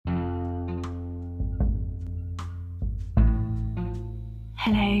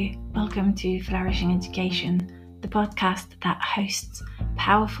Hello, welcome to Flourishing Education, the podcast that hosts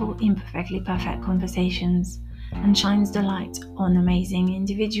powerful, imperfectly perfect conversations and shines the light on amazing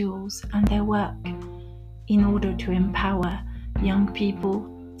individuals and their work in order to empower young people,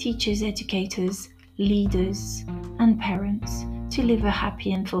 teachers, educators, leaders, and parents to live a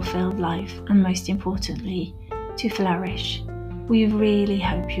happy and fulfilled life, and most importantly, to flourish. We really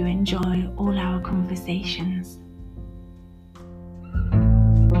hope you enjoy all our conversations.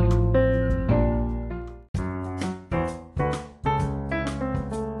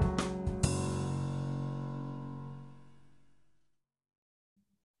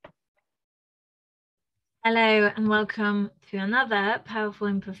 Hello and welcome to another powerful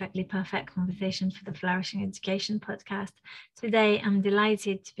imperfectly perfect conversation for the Flourishing Education podcast. Today I'm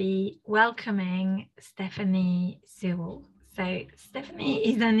delighted to be welcoming Stephanie Sewell. So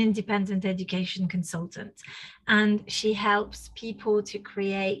Stephanie is an independent education consultant and she helps people to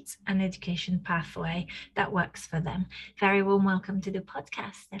create an education pathway that works for them. Very warm welcome to the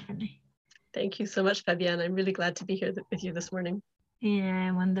podcast, Stephanie. Thank you so much, Fabienne. I'm really glad to be here with you this morning. Yeah,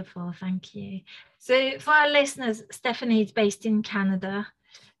 wonderful. Thank you. So for our listeners, Stephanie is based in Canada,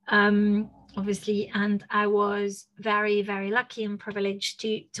 obviously, and I was very, very lucky and privileged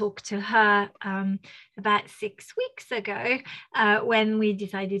to talk to her about 6 weeks ago when we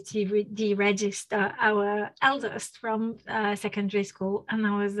decided to deregister our eldest from secondary school. And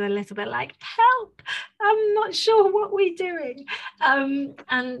I was a little bit like, help, I'm not sure what we're doing.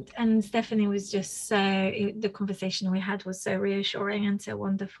 And Stephanie was just the conversation we had was so reassuring and so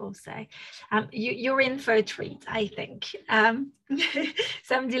wonderful. So you're in for a treat, I think.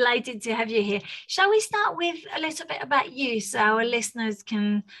 So I'm delighted to have you here. Shall we start with a little bit about you so our listeners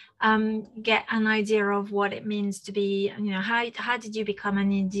can get an idea of what it means to be, how did you become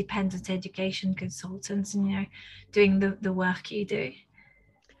an independent education consultant and, doing the work you do?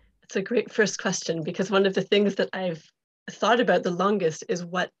 It's a great first question, because one of the things that I've thought about the longest is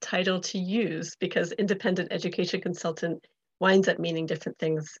what title to use, because independent education consultant winds up meaning different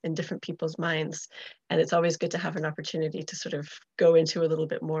things in different people's minds. And it's always good to have an opportunity to sort of go into a little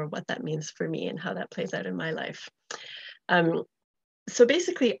bit more what that means for me and how that plays out in my life. So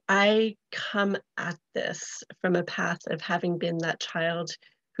basically, I come at this from a path of having been that child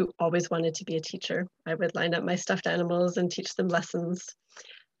who always wanted to be a teacher. I would line up my stuffed animals and teach them lessons.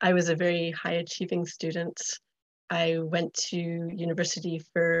 I was a very high achieving student. I went to university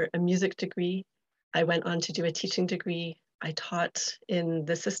for a music degree. I went on to do a teaching degree. I taught in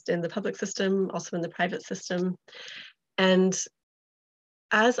the public system, also in the private system. And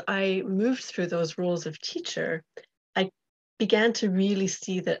as I moved through those roles of teacher, I began to really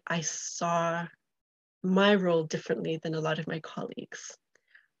see that I saw my role differently than a lot of my colleagues.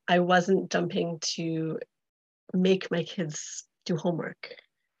 I wasn't jumping to make my kids do homework.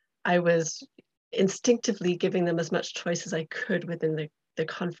 I was instinctively giving them as much choice as I could within the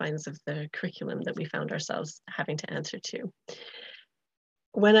confines of the curriculum that we found ourselves having to answer to.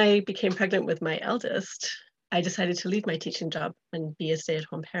 When I became pregnant with my eldest, I decided to leave my teaching job and be a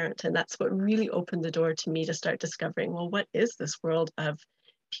stay-at-home parent. And that's what really opened the door to me to start discovering, well, what is this world of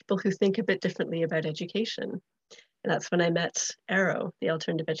people who think a bit differently about education? And that's when I met Arrow, the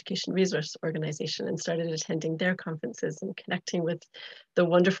Alternative Education Resource Organization, and started attending their conferences and connecting with the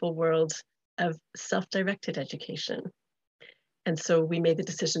wonderful world of self-directed education. And so we made the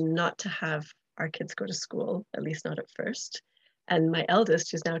decision not to have our kids go to school, at least not at first. And my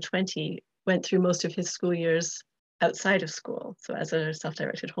eldest, who's now 20, went through most of his school years outside of school. So as a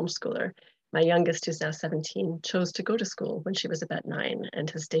self-directed homeschooler. My youngest, who's now 17, chose to go to school when she was about 9 and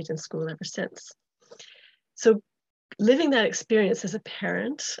has stayed in school ever since. So living that experience as a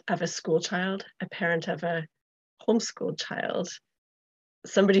parent of a school child, a parent of a homeschooled child,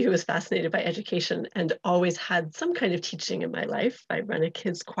 somebody who was fascinated by education and always had some kind of teaching in my life. I run a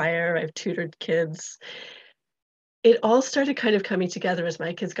kids choir, I've tutored kids. It all started kind of coming together as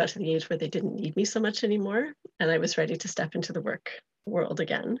my kids got to the age where they didn't need me so much anymore, and I was ready to step into the work world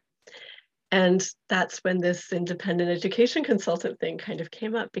again. And that's when this independent education consultant thing kind of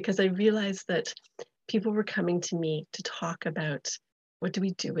came up, because I realized that people were coming to me to talk about, what do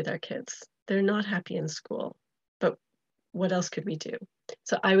we do with our kids? They're not happy in school, but what else could we do?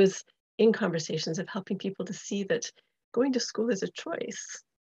 So I was in conversations of helping people to see that going to school is a choice.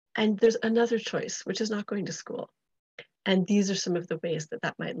 And there's another choice, which is not going to school. And these are some of the ways that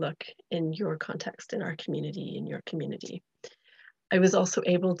that might look in your context, in our community, in your community. I was also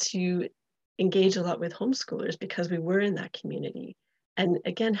able to engage a lot with homeschoolers because we were in that community. And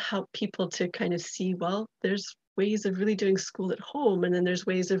again, help people to kind of see, well, there's ways of really doing school at home, and then there's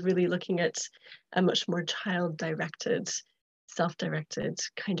ways of really looking at a much more child-directed self-directed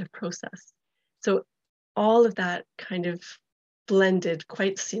kind of process. So all of that kind of blended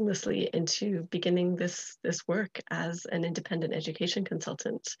quite seamlessly into beginning this work as an independent education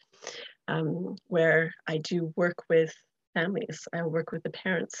consultant, where I do work with families. I work with the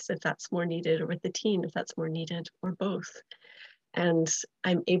parents if that's more needed, or with the teen if that's more needed, or both. And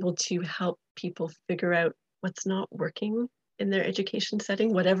I'm able to help people figure out what's not working in their education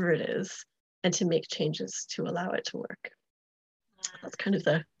setting, whatever it is, and to make changes to allow it to work. That's kind of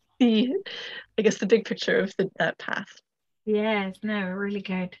the I guess the big picture of that path. Yes, no, really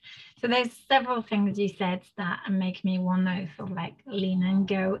good. So there's several things you said that make me want to sort of like lean and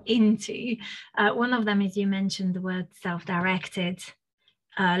go into. One of them is you mentioned the word self-directed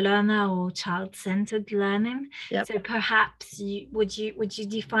learner or child-centered learning. Yep. So perhaps would you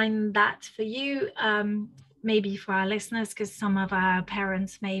define that for you, maybe for our listeners, because some of our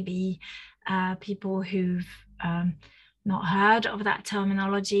parents may be people who've not heard of that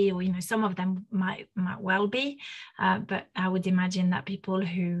terminology, or some of them might well be, but I would imagine that people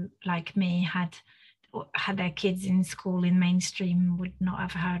who, like me, had their kids in school in mainstream would not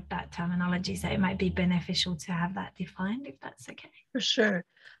have heard that terminology. So it might be beneficial to have that defined, if that's okay. For sure.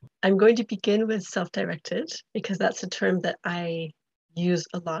 I'm going to begin with self-directed because that's a term that I use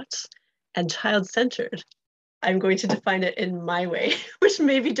a lot, and child-centered, I'm going to define it in my way, which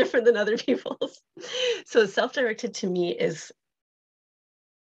may be different than other people's. So self-directed to me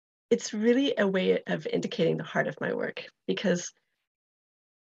it's really a way of indicating the heart of my work, because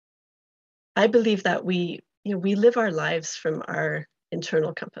I believe that we live our lives from our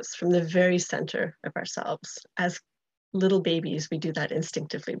internal compass, from the very center of ourselves. As little babies, we do that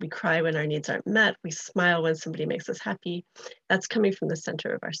instinctively. We cry when our needs aren't met. We smile when somebody makes us happy. That's coming from the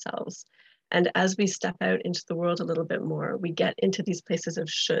center of ourselves. And as we step out into the world a little bit more, we get into these places of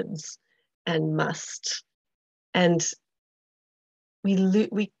shoulds and must. And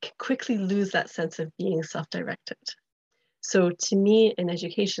we quickly lose that sense of being self-directed. So to me, in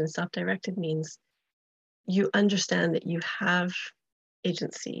education, self-directed means you understand that you have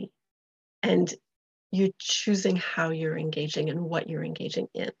agency and you're choosing how you're engaging and what you're engaging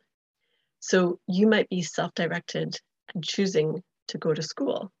in. So you might be self-directed and choosing to go to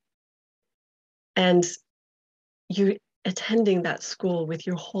school, and you're attending that school with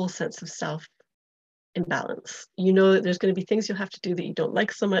your whole sense of self in balance. You know that there's going to be things you'll have to do that you don't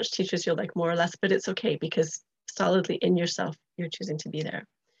like so much, teachers you'll like more or less, but it's okay because solidly in yourself, you're choosing to be there.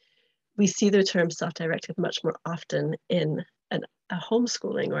 We see the term self-directed much more often in a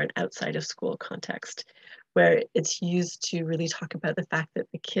homeschooling or an outside of school context, where it's used to really talk about the fact that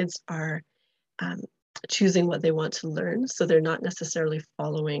the kids are choosing what they want to learn. So they're not necessarily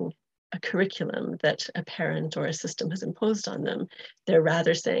following a curriculum that a parent or a system has imposed on them. They're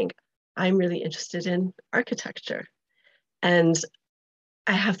rather saying, I'm really interested in architecture, and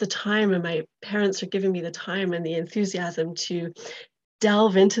I have the time, and my parents are giving me the time and the enthusiasm to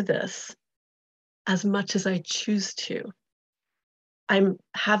delve into this as much as I choose to. I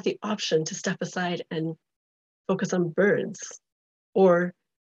have the option to step aside and focus on birds or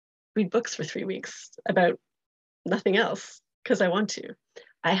read books for 3 weeks about nothing else because I want to.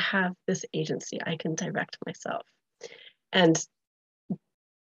 I have this agency. I can direct myself. And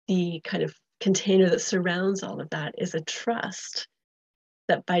the kind of container that surrounds all of that is a trust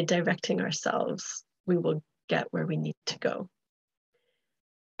that by directing ourselves, we will get where we need to go.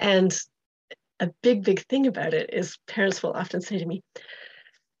 And a big thing about it is parents will often say to me,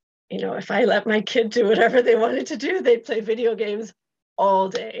 if I let my kid do whatever they wanted to do, they'd play video games all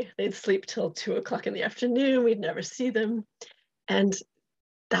day. They'd sleep till 2 o'clock in the afternoon. We'd never see them. And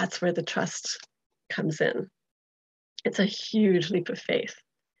that's where the trust comes in. It's a huge leap of faith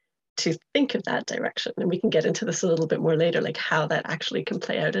to think of that direction. And we can get into this a little bit more later, like how that actually can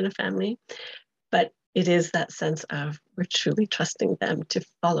play out in a family. But it is that sense of we're truly trusting them to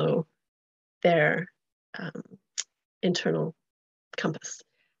follow their internal compass,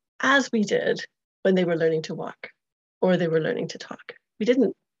 as we did when they were learning to walk or they were learning to talk. We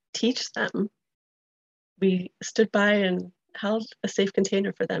didn't teach them. We stood by and held a safe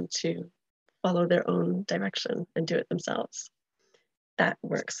container for them to follow their own direction and do it themselves. That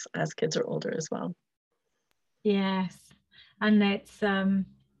works as kids are older as well. Yes, and it's so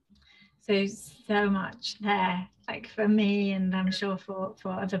much there, like for me, and I'm sure for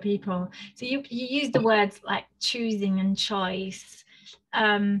other people. So you use the words like choosing and choice.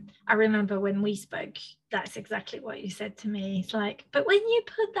 I remember when we spoke, that's exactly what you said to me. It's like, but when you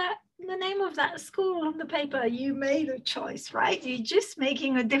put the name of that school on the paper, you made a choice, right? You're just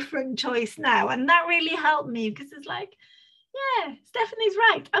making a different choice now. And that really helped me, because it's like, yeah, Stephanie's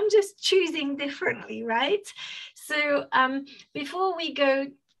right. I'm just choosing differently, right? So before we go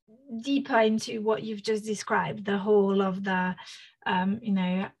deeper into what you've just described, the whole of the, you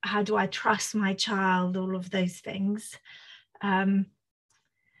know, how do I trust my child, all of those things.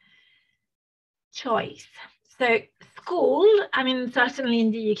 Choice. So school, I mean, certainly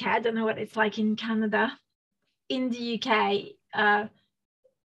in the UK, I don't know what it's like in Canada. In the UK, and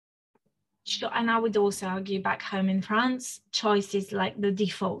I would also argue back home in France, choice is like the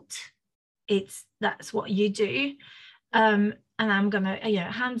default. That's what you do. And I'm gonna,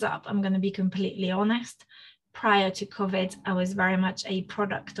 hands up, I'm gonna be completely honest. Prior to COVID, I was very much a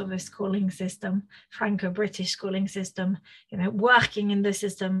product of a schooling system, Franco-British schooling system, working in the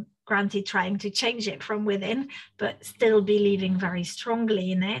system, granted trying to change it from within, but still believing very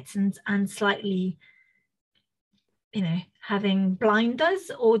strongly in it and slightly, having blinders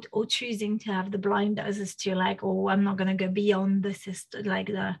or choosing to have the blinders as to like, oh, I'm not going to go beyond the system, like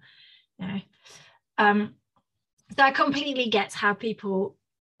the, so I completely get how people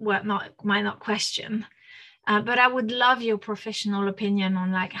might not question, but I would love your professional opinion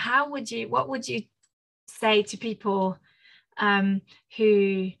on like, what would you say to people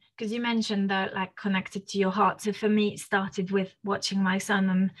who, because you mentioned that like connected to your heart. So for me, it started with watching my son,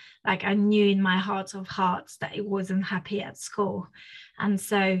 and like I knew in my heart of hearts that he wasn't happy at school. And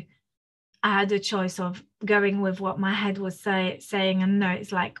so I had a choice of going with what my head was saying, and no,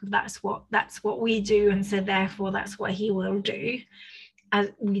 it's like that's what we do, and so therefore that's what he will do,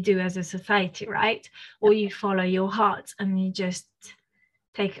 as we do as a society, right? Or you follow your heart and you just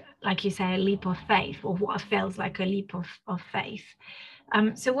take, like you say, a leap of faith, or what feels like a leap of faith.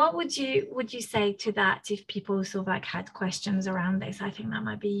 So what would you say to that if people sort of like had questions around this? I think that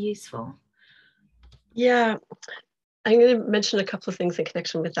might be useful. Yeah, I'm going to mention a couple of things in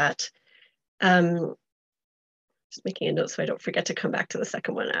connection with that. Just making a note so I don't forget to come back to the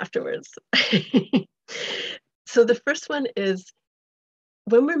second one afterwards. So the first one is,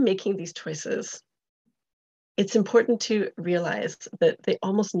 when we're making these choices, it's important to realize that they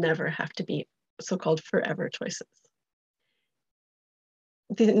almost never have to be so-called forever choices.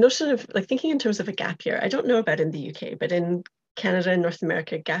 The notion of like thinking in terms of a gap year, I don't know about in the UK, but in Canada and North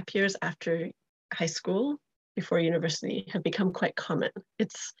America, gap years after high school, before university, have become quite common.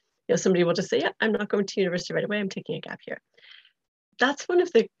 It's, somebody will just say, yeah, I'm not going to university right away, I'm taking a gap year. That's one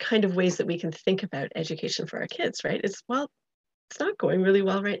of the kind of ways that we can think about education for our kids, right? It's, well, it's not going really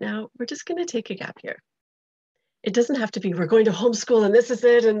well right now, we're just going to take a gap year. It doesn't have to be, we're going to homeschool and this is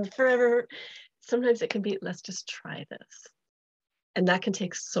it and forever. Sometimes it can be, let's just try this. And that can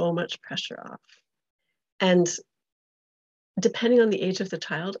take so much pressure off. And depending on the age of the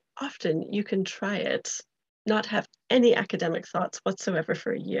child, often you can try it, not have any academic thoughts whatsoever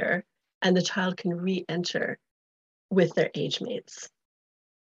for a year, and the child can re-enter with their age mates.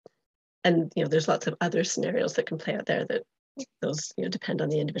 And there's lots of other scenarios that can play out there that those depend on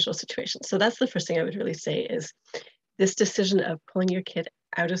the individual situation. So that's the first thing I would really say is this decision of pulling your kid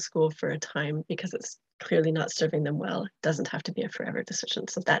out of school for a time because it's clearly not serving them well doesn't have to be a forever decision.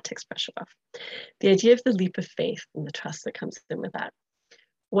 So that takes pressure off. The idea of the leap of faith and the trust that comes in with that.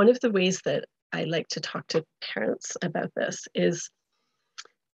 One of the ways that I like to talk to parents about this is,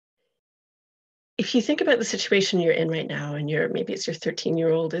 if you think about the situation you're in right now, and maybe it's your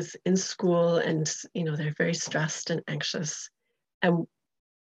 13-year-old is in school and they're very stressed and anxious, and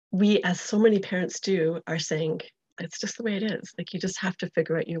we, as so many parents do, are saying, it's just the way it is. Like, you just have to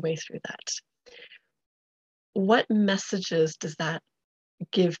figure out your way through that. What messages does that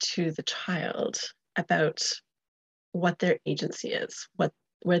give to the child about what their agency is,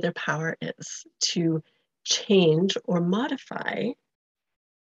 where their power is to change or modify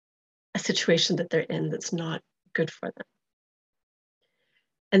a situation that they're in that's not good for them?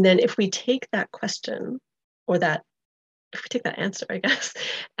 And then if we take that question, or if we take that answer, I guess,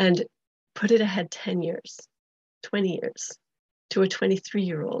 and put it ahead 10 years, 20 years, to a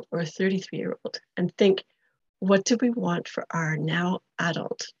 23-year-old or a 33-year-old, and think, what do we want for our now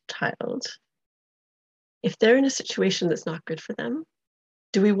adult child? If they're in a situation that's not good for them,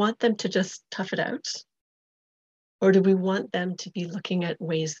 do we want them to just tough it out? Or do we want them to be looking at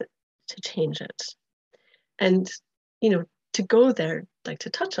ways to change it? And, to go there, like to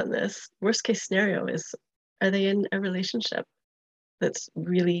touch on this, worst case scenario is, are they in a relationship that's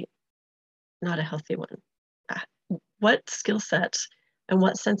really not a healthy one? What skill set and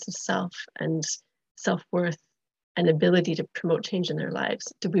what sense of self and self-worth and ability to promote change in their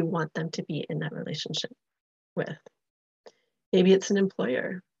lives do we want them to be in that relationship with? Maybe it's an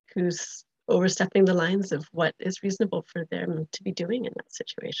employer who's overstepping the lines of what is reasonable for them to be doing in that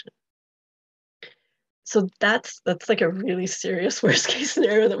situation. So that's like a really serious worst case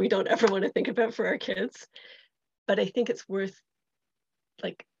scenario that we don't ever want to think about for our kids. But I think it's worth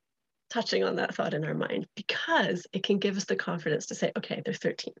like touching on that thought in our mind, because it can give us the confidence to say, okay, they're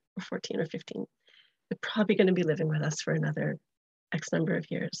 13 or 14 or 15. They're probably going to be living with us for another X number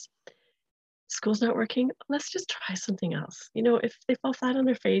of years. School's not working, let's just try something else. You know, if they fall flat on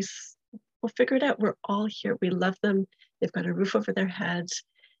their face, we'll figure it out. We're all here. We love them. They've got a roof over their head.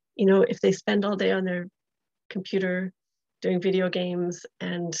 You know, if they spend all day on their computer doing video games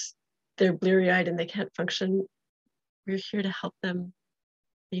and they're bleary-eyed and they can't function, we're here to help them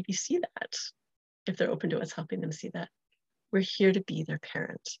maybe see that, if they're open to us helping them see that. We're here to be their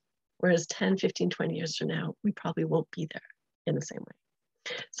parent. Whereas 10, 15, 20 years from now, we probably won't be there in the same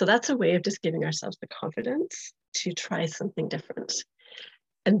way. So that's a way of just giving ourselves the confidence to try something different.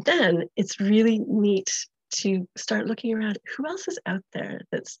 And then it's really neat to start looking around, who else is out there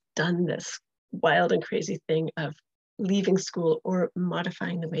that's done this wild and crazy thing of leaving school or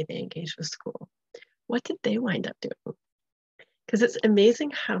modifying the way they engage with school? What did they wind up doing? Because it's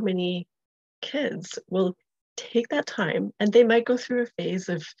amazing how many kids will take that time, and they might go through a phase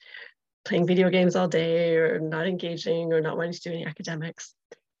of playing video games all day or not engaging or not wanting to do any academics.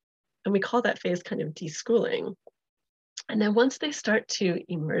 And we call that phase kind of deschooling. And then once they start to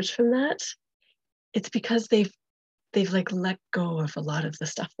emerge from that, it's because they've like let go of a lot of the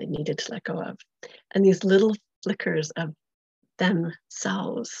stuff they needed to let go of. And these little flickers of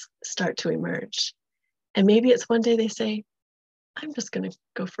themselves start to emerge. And maybe it's one day they say, I'm just going to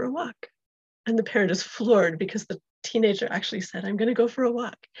go for a walk. And the parent is floored because the teenager actually said, I'm going to go for a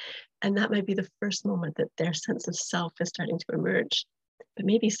walk. And that might be the first moment that their sense of self is starting to emerge. But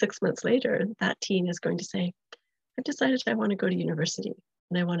maybe 6 months later, that teen is going to say, I've decided I want to go to university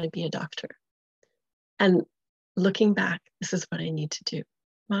and I want to be a doctor. And looking back, this is what I need to do.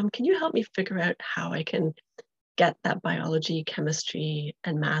 Mom, can you help me figure out how I can get that biology, chemistry,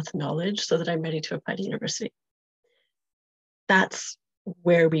 and math knowledge so that I'm ready to apply to university? That's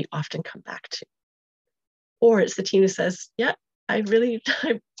where we often come back to. Or it's the teen who says, yeah, I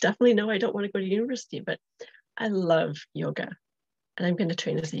definitely know I don't want to go to university, but I love yoga and I'm going to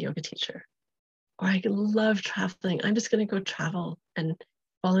train as a yoga teacher. Or I love traveling. I'm just going to go travel and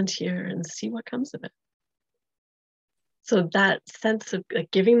volunteer and see what comes of it. So that sense of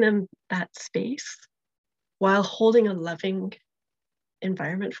giving them that space while holding a loving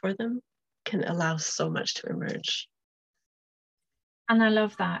environment for them can allow so much to emerge. And I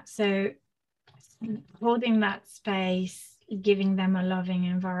love that. So holding that space, giving them a loving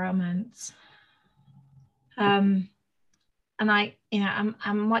environment. And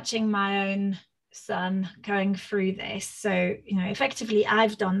I'm watching my own son going through this. So, effectively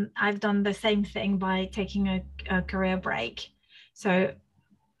I've done the same thing by taking a career break. So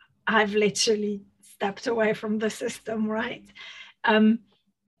I've literally stepped away from the system, right? And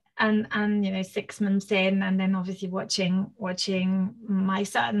 6 months in, and then obviously watching my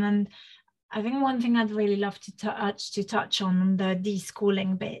son. And I think one thing I'd really love to touch on the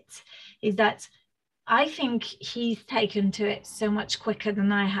deschooling bit is that I think he's taken to it so much quicker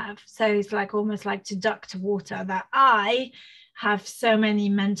than I have. So it's like almost like to duck to water, that I have so many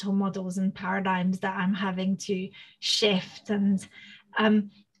mental models and paradigms that I'm having to shift. And so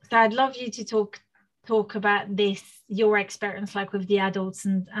I'd love you to talk about this, your experience like with the adults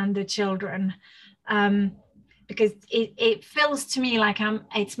and the children, because it feels to me like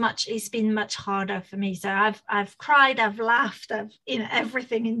it's been much harder for me. So I've cried, I've laughed, I've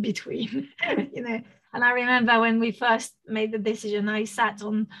everything in between. And I remember when we first made the decision, I sat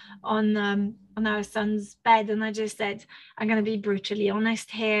on our son's bed and I just said, I'm going to be brutally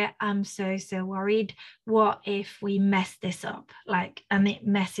honest here. I'm so worried. What if we mess this up, and it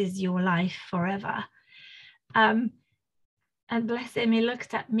messes your life forever? And bless him, he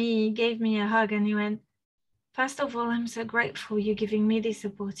looked at me, gave me a hug, and he went, first of all, I'm so grateful you're giving me this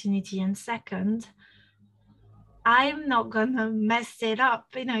opportunity. And second, I'm not gonna mess it up.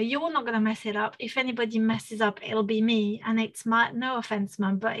 You're not gonna mess it up. If anybody messes up, it'll be me. And it's no offense,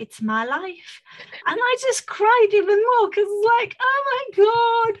 Mum, but it's my life. And I just cried even more because it's like, oh my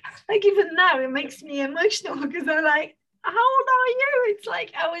God. Like even now it makes me emotional because I'm like, how old are you? It's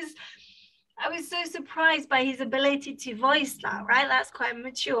like I was so surprised by his ability to voice that, right? That's quite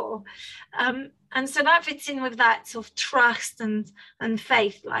mature. And so that fits in with that sort of trust and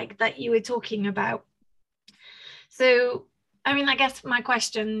faith like that you were talking about. So, I guess my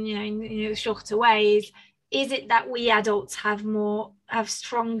question, in a shorter way is it that we adults have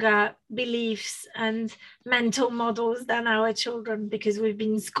stronger beliefs and mental models than our children because we've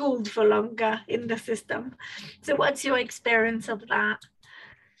been schooled for longer in the system? So what's your experience of that?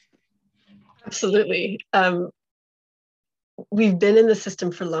 Absolutely. We've been in the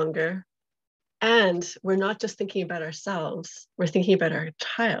system for longer. And we're not just thinking about ourselves, we're thinking about our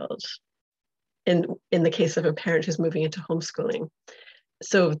child in the case of a parent who's moving into homeschooling.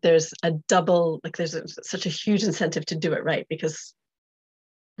 So there's a double, like there's such a huge incentive to do it right, because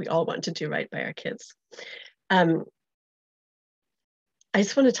we all want to do right by our kids. I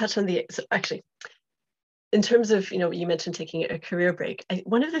just want to touch on so actually, in terms of, you mentioned taking a career break.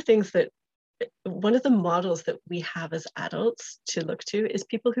 One of the models that we have as adults to look to is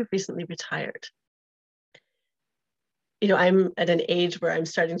people who've recently retired. I'm at an age where I'm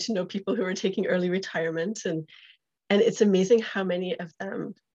starting to know people who are taking early retirement, and it's amazing how many of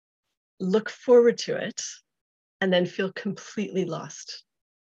them look forward to it and then feel completely lost.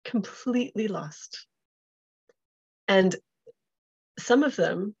 And some of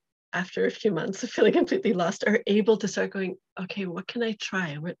them, after a few months of feeling completely lost, are able to start going, okay, what can I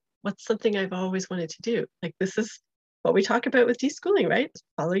try? What's something I've always wanted to do? Like, this is what we talk about with deschooling, right?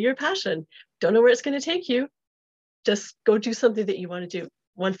 Follow your passion. Don't know where it's going to take you. Just go do something that you want to do.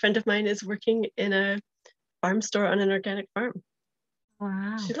 One friend of mine is working in a farm store on an organic farm.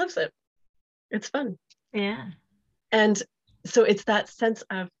 Wow. She loves it. It's fun. Yeah. And so it's that sense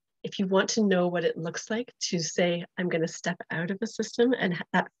of, if you want to know what it looks like to say, I'm going to step out of the system, and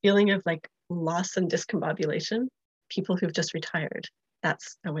that feeling of like loss and discombobulation, people who've just retired,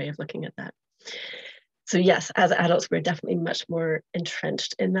 that's a way of looking at that. So yes, as adults, we're definitely much more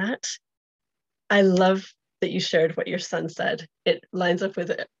entrenched in that. I love that you shared what your son said. It lines up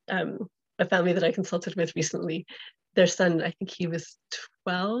with a family that I consulted with recently. Their son, I think he was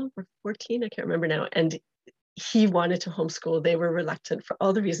 12 or 14, I can't remember now. And he wanted to homeschool. They were reluctant for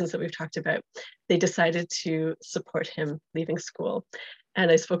all the reasons that we've talked about. They decided to support him leaving school. And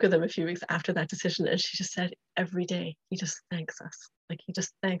I spoke with them a few weeks after that decision, and she just said, every day he just thanks us. Like, he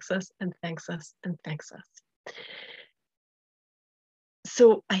just thanks us and thanks us and thanks us.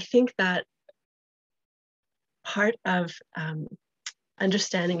 So I think that part of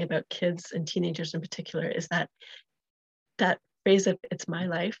understanding about kids and teenagers in particular is that phrase of "it's my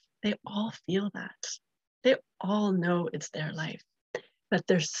life," they all feel that. They all know it's their life, but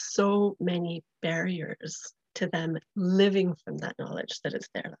there's so many barriers to them living from that knowledge that it's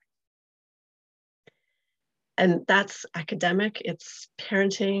their life. And that's academic, it's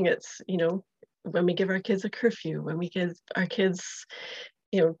parenting, it's, when we give our kids a curfew, when we give our kids,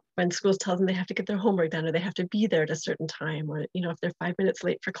 when schools tell them they have to get their homework done, or they have to be there at a certain time, or, if they're 5 minutes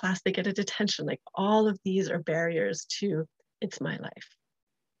late for class, they get a detention. Like, all of these are barriers to "it's my life."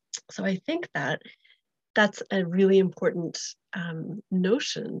 So I think that that's a really important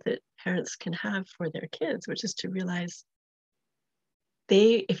notion that parents can have for their kids, which is to realize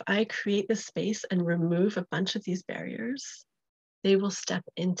if I create this space and remove a bunch of these barriers, they will step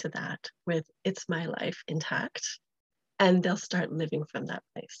into that with "it's my life" intact, and they'll start living from that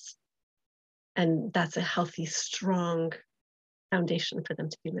place. And that's a healthy, strong foundation for them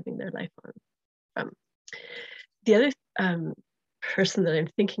to be living their life on. The other person that I'm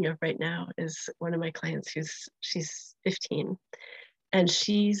thinking of right now is one of my clients she's 15, and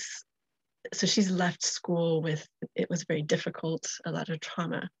she's left school with, it was very difficult, a lot of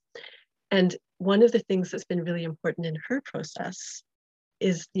trauma. And one of the things that's been really important in her process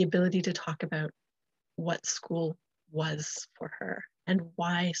is the ability to talk about what school was for her and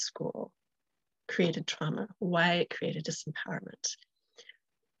why school created trauma, why it created disempowerment.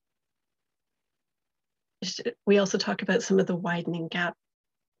 We also talk about some of the widening gap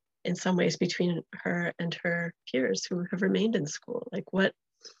in some ways between her and her peers who have remained in school. Like, what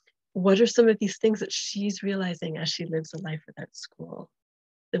are some of these things that she's realizing as she lives a life without school?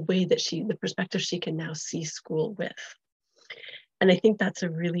 The way that the perspective she can now see school with. And I think that's a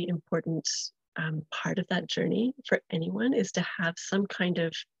really important part of that journey for anyone, is to have some kind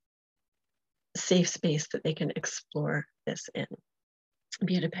of safe space that they can explore this in.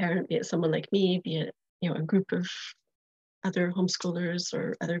 Be it a parent, be it someone like me, be it, a group of other homeschoolers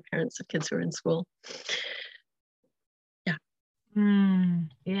or other parents of kids who are in school. Yeah.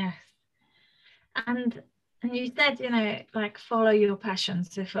 Yes. And you said, like, follow your passion.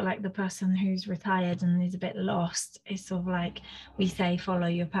 So for like the person who's retired and is a bit lost, it's sort of like we say, follow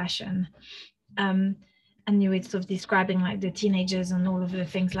your passion. And you were sort of describing like the teenagers and all of the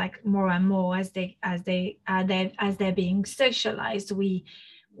things, like more and more as they're being socialized,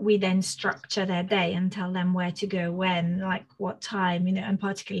 we then structure their day and tell them where to go, when, like what time, and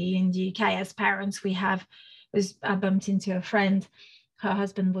particularly in the UK as parents, I bumped into a friend. Her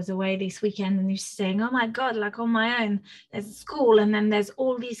husband was away this weekend, and he's saying, "Oh my God, like on my own, there's school, and then there's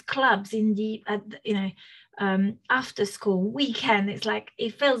all these clubs in the, after school weekend." It's like,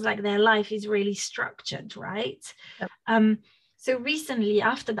 it feels like their life is really structured, right? Yep. So recently,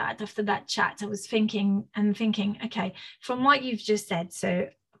 after that chat, I was thinking, okay, from what you've just said, so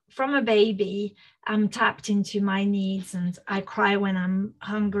from a baby, I'm tapped into my needs, and I cry when I'm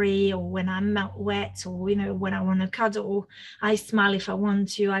hungry or when I'm wet, or, you know, when I want to cuddle. I smile if I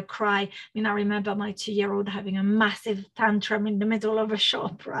want to. I cry. I mean, I remember my 2-year-old having a massive tantrum in the middle of a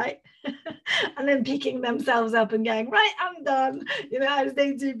shop, right? And then picking themselves up and going, right, I'm done, you know, as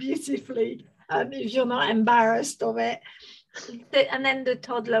they do beautifully, if you're not embarrassed of it. And then the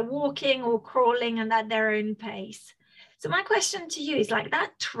toddler walking or crawling and at their own pace. So my question to you is, like,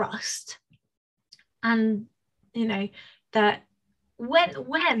 that trust, and, you know, that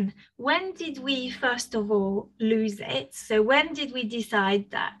when did we first of all lose it? So when did we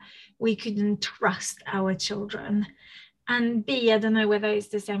decide that we couldn't trust our children? And B, I don't know whether it's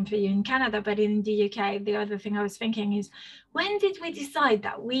the same for you in Canada, but in the UK, the other thing I was thinking is, when did we decide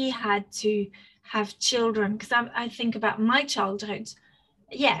that we had to have children? Because I think about my childhood.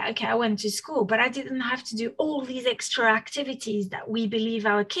 Yeah, okay, I went to school, but I didn't have to do all these extra activities that we believe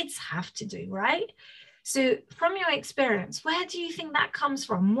our kids have to do, right? So from your experience, where do you think that comes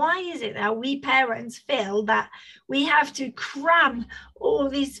from? Why is it that we parents feel that we have to cram all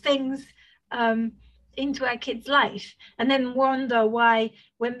these things into our kids' life, and then wonder why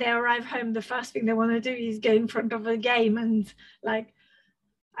when they arrive home, the first thing they want to do is go in front of a game? And, like,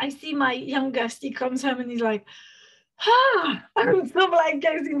 I see my youngest, he comes home and he's like, I'm so, like,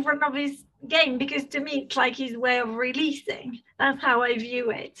 goes in front of his game, because to me it's like his way of releasing. That's how I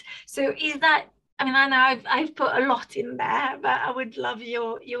view it. So is that, I mean, I know I've put a lot in there, but I would love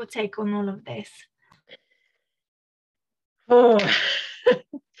your take on all of this. Oh,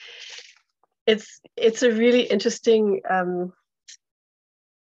 it's a really interesting,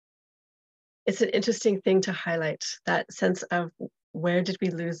 it's an interesting thing to highlight, that sense of where did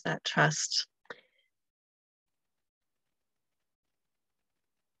we lose that trust?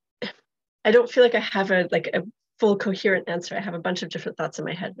 I don't feel like I have a full coherent answer. I have a bunch of different thoughts in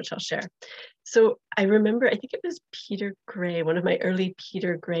my head, which I'll share. So I remember, I think it was Peter Gray, one of my early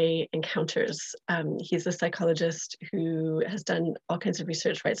Peter Gray encounters. He's a psychologist who has done all kinds of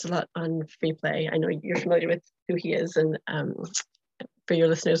research, writes a lot on free play. I know you're familiar with who he is, and for your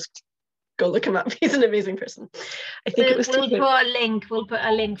listeners, go look him up. He's an amazing person. I think it was. We'll put a link. We'll put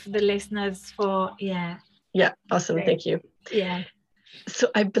a link for the listeners for, yeah. Yeah, awesome. Thank you. Yeah.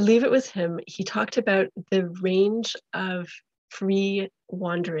 So I believe it was him. He talked about the range of free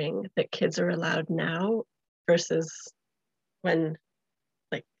wandering that kids are allowed now versus when,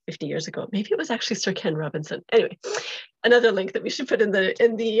 like, 50 years ago. Maybe it was actually Sir Ken Robinson. Anyway, another link that we should put in the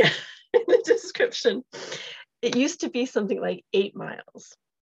in the description. It used to be something like 8 miles,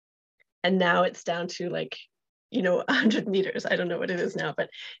 and now it's down to, like, 100 meters. I don't know what it is now, but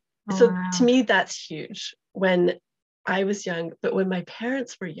so to me that's huge. When I was young, but when my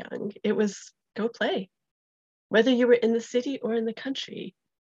parents were young, it was go play. Whether you were in the city or in the country,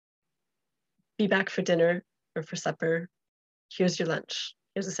 be back for dinner or for supper. Here's your lunch.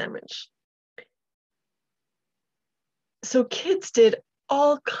 Here's a sandwich. So kids did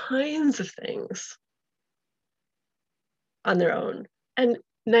all kinds of things on their own. And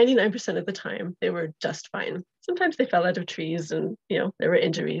 99% of the time, they were just fine. Sometimes they fell out of trees and, there were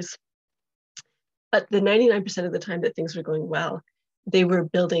injuries. But the 99% of the time that things were going well, they were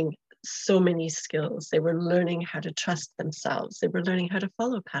building so many skills. They were learning how to trust themselves. They were learning how to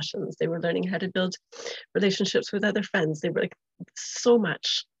follow passions. They were learning how to build relationships with other friends. They were, like, so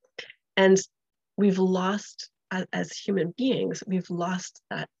much. And we've lost, as human beings, we've lost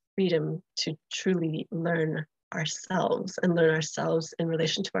that freedom to truly learn ourselves and learn ourselves in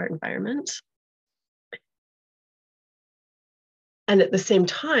relation to our environment. And at the same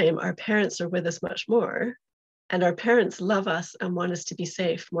time, our parents are with us much more, and our parents love us and want us to be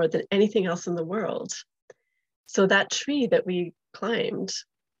safe more than anything else in the world. So that tree that we climbed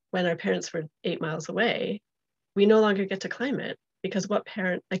when our parents were 8 miles away, we no longer get to climb it, because what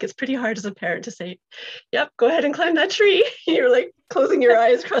parent, like, it's pretty hard as a parent to say, yep, go ahead and climb that tree. You're, like, closing your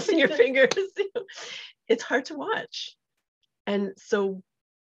eyes, crossing your fingers. It's hard to watch. And so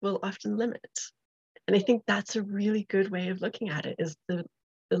we'll often limit. And I think that's a really good way of looking at it, is the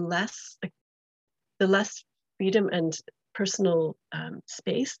less freedom and personal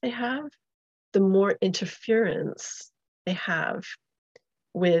space they have, the more interference they have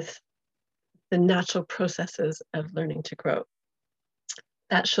with the natural processes of learning to grow.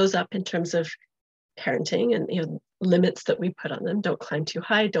 That shows up in terms of parenting and limits that we put on them. Don't climb too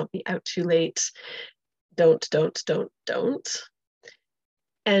high, don't be out too late, don't.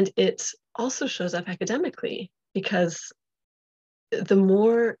 And it also shows up academically, because the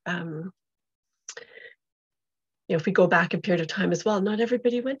more if we go back a period of time as well, not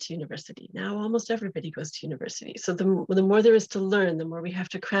everybody went to university. Now almost everybody goes to university. So the more there is to learn, the more we have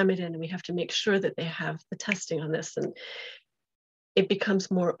to cram it in, and we have to make sure that they have the testing on this, and it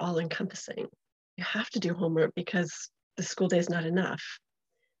becomes more all-encompassing. You have to do homework because the school day is not enough.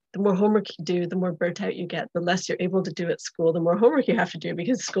 The more homework you do, the more burnt out you get, the less you're able to do at school, the more homework you have to do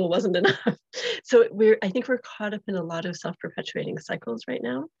because school wasn't enough. So I think we're caught up in a lot of self-perpetuating cycles right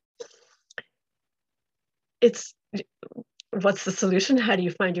now. What's the solution? How do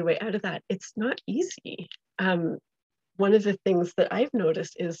you find your way out of that? It's not easy. One of the things that I've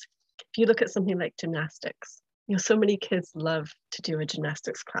noticed is if you look at something like gymnastics, so many kids love to do a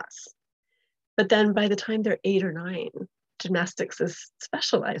gymnastics class. But then by the time they're 8 or 9, gymnastics is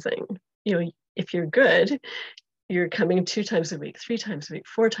specializing. If you're good, you're coming 2 times a week, 3 times a week,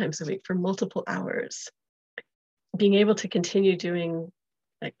 4 times a week for multiple hours. Being able to continue doing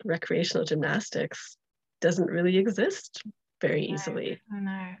like recreational gymnastics doesn't really exist very easily. I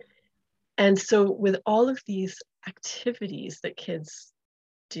know. And so with all of these activities that kids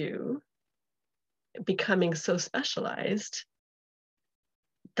do becoming so specialized,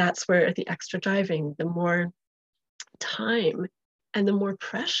 that's where the extra driving, the more time and the more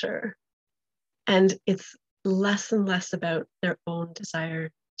pressure. And it's less and less about their own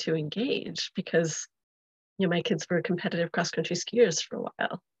desire to engage, because my kids were competitive cross-country skiers for a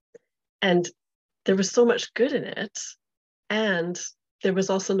while. And there was so much good in it. And there was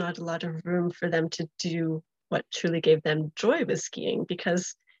also not a lot of room for them to do what truly gave them joy with skiing,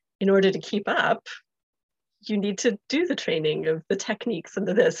 because in order to keep up, you need to do the training of the techniques and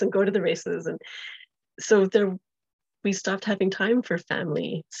the this and go to the races. And so we stopped having time for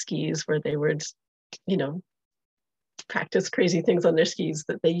family skis where they would, practice crazy things on their skis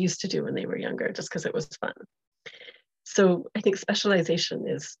that they used to do when they were younger, just because it was fun. So I think specialization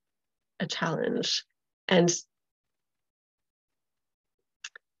is a challenge. And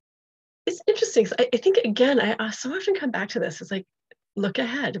it's interesting. I think, again, I so often come back to this. It's like, look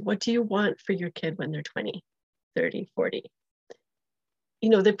ahead. What do you want for your kid when they're 20, 30, 40?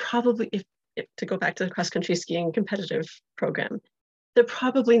 They probably, if to go back to the cross-country skiing competitive program, they're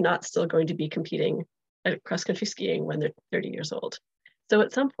probably not still going to be competing at cross-country skiing when they're 30 years old. So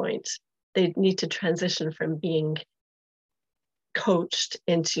at some point, they need to transition from being coached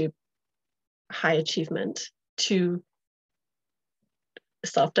into high achievement to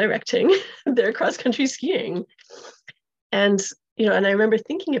self-directing their cross-country skiing. And, and I remember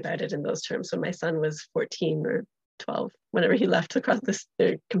thinking about it in those terms when my son was 14 or 12, whenever he left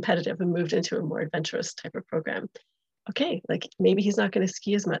the competitive and moved into a more adventurous type of program. Okay, like maybe he's not going to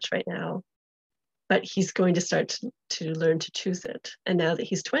ski as much right now, but he's going to start to learn to choose it. And now that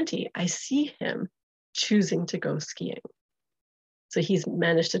he's 20, I see him choosing to go skiing. So he's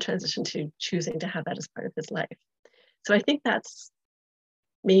managed to transition to choosing to have that as part of his life. So I think that's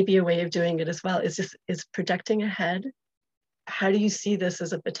maybe a way of doing it as well, is projecting ahead. How do you see this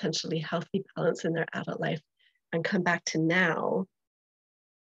as a potentially healthy balance in their adult life, and come back to now?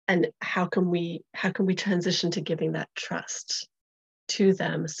 And how can we transition to giving that trust to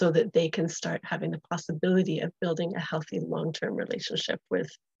them so that they can start having the possibility of building a healthy long-term relationship with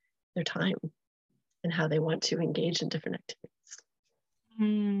their time and how they want to engage in different activities.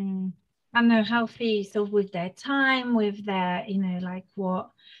 And they're healthy, so with their time, with their,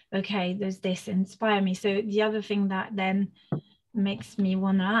 there's this inspire me. So the other thing that then makes me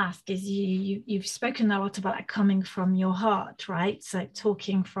want to ask is you've spoken a lot about like coming from your heart, right? So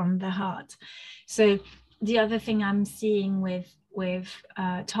talking from the heart. So the other thing I'm seeing with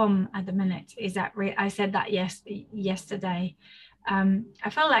Tom at the minute is that I said that yesterday. I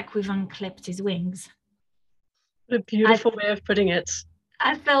felt like we've unclipped his wings. A beautiful way of putting it.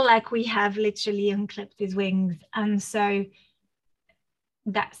 I feel like we have literally unclipped his wings. And so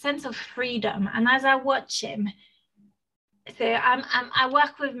that sense of freedom, and as I watch him, so I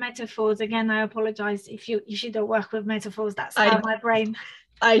work with metaphors. Again, I apologize if you don't work with metaphors. That's how my brain.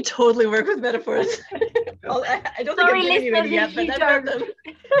 I totally work with metaphors. Well, I don't think I've given you any yet, but I've heard them.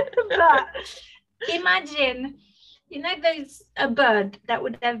 But imagine, there's a bird that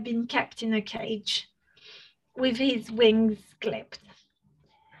would have been kept in a cage with his wings clipped.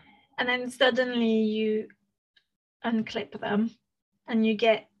 And then suddenly you unclip them and you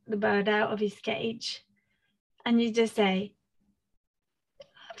get the bird out of his cage and you just say,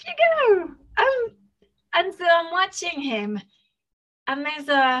 off you go. And so I'm watching him, and there's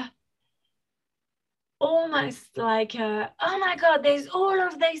almost like oh my God, there's all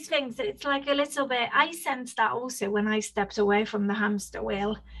of these things. It's like a little bit, I sensed that also when I stepped away from the hamster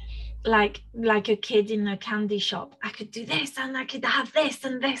wheel. Like a kid in a candy shop, I could do this and I could have this,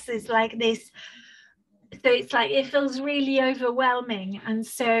 and this is like this it's like it feels really overwhelming, and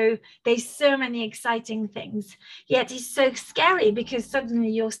so there's so many exciting things, yet it's so scary because suddenly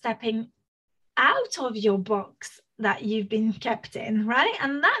you're stepping out of your box that you've been kept in, right?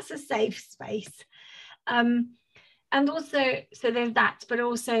 And that's a safe space. And also, so there's that, but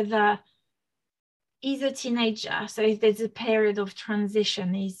also he's a teenager, so there's a period of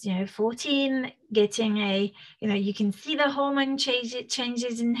transition. He's 14, getting you can see the hormone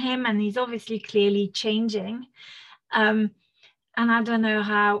changes in him, and he's obviously clearly changing. And I don't know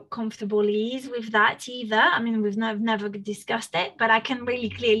how comfortable he is with that either. I mean, we've never discussed it, but I can really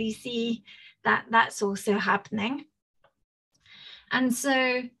clearly see that that's also happening. And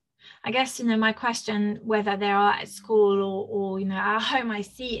so I guess, my question, whether they are at school or at home, I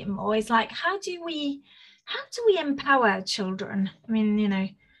see it more, is like, how do we empower children? I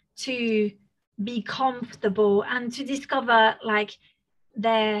mean, to be comfortable and to discover like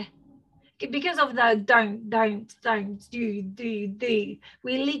because of the don't do,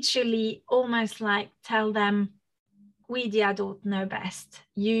 we literally almost like tell them, we the adult know best.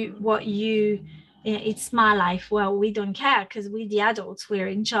 It's my life. Well, we don't care because we the adults, we're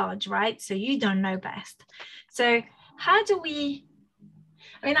in charge, right? So you don't know best. So how do we,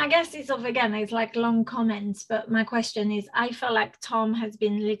 I guess it's like long comments, but my question is, I feel like Tom has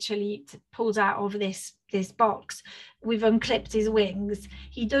been literally pulled out of this box. We've unclipped his wings.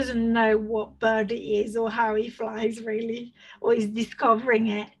 He doesn't know what bird it is or how he flies really, or is discovering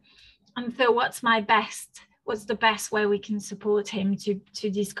it. And so what's the best way we can support him to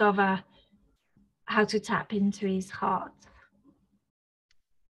discover how to tap into his heart?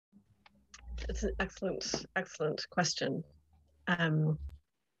 It's an excellent question.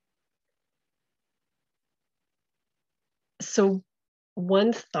 So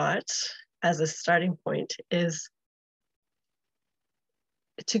one thought as a starting point is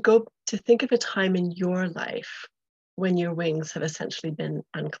to think of a time in your life when your wings have essentially been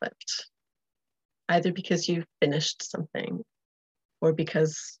unclipped, either because you've finished something or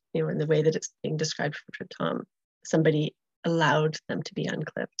because, in the way that it's being described for Tom, somebody allowed them to be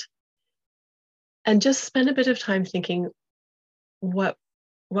unclipped. And just spend a bit of time thinking what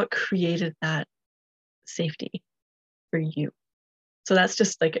created that safety for you. So that's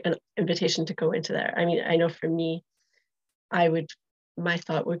just like an invitation to go into there. I mean, I know for me, my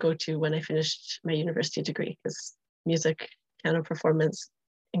thought would go to when I finished my university degree, because music, piano performance,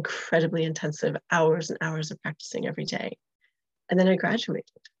 incredibly intensive, hours and hours of practicing every day. And then I graduated.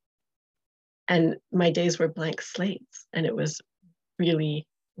 And my days were blank slates, and it was really,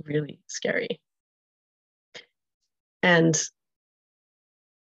 really scary. And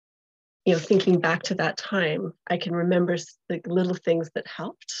thinking back to that time, I can remember the little things that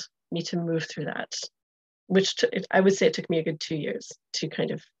helped me to move through that, which I would say it took me a good 2 years to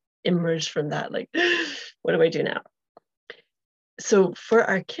kind of emerge from that, like, what do I do now? So for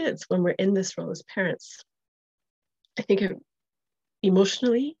our kids, when we're in this role as parents, I think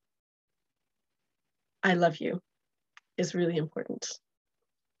emotionally, I love you is really important.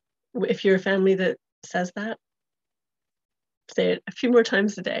 If you're a family that says that, say it a few more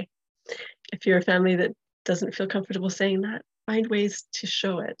times a day. If you're a family that doesn't feel comfortable saying that, find ways to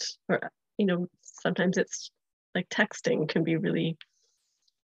show it. Or, sometimes it's like texting can be really,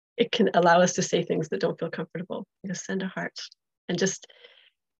 it can allow us to say things that don't feel comfortable. Send a heart. And just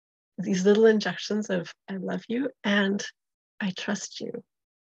these little injections of, I love you and I trust you.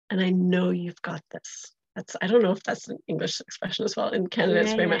 And I know you've got this. I don't know if that's an English expression as well. In Canada,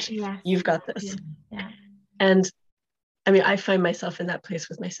 it's very much, you've got this. Yeah. And I mean, I find myself in that place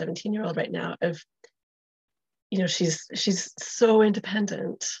with my 17-year-old right now of, she's so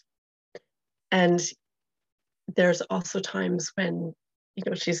independent. And there's also times when,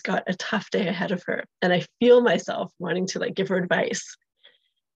 she's got a tough day ahead of her. And I feel myself wanting to like give her advice.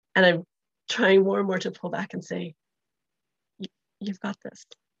 And I'm trying more and more to pull back and say, you've got this.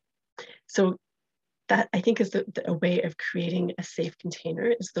 So that, I think, is a way of creating a safe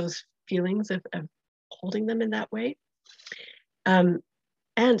container, is those feelings of holding them in that way. And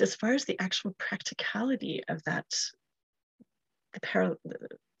as far as the actual practicality of that,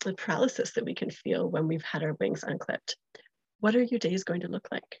 the paralysis that we can feel when we've had our wings unclipped, what are your days going to look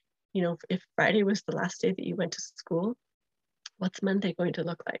like? If Friday was the last day that you went to school, what's Monday going to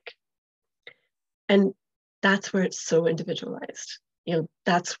look like? And that's where it's so individualized.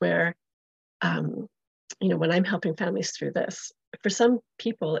 That's where, when I'm helping families through this, for some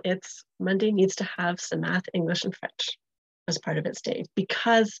people, it's Monday needs to have some math, English, and French as part of its day,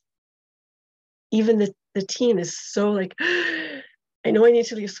 because even the teen is so like, I know I need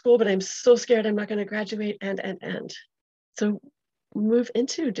to leave school, but I'm so scared I'm not going to graduate, and. So move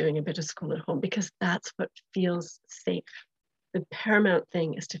into doing a bit of school at home, because that's what feels safe. The paramount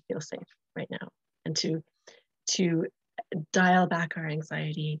thing is to feel safe right now, and to dial back our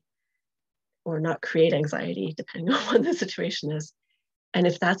anxiety, or not create anxiety, depending on what the situation is. And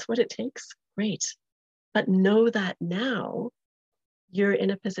if that's what it takes, great. But know that now you're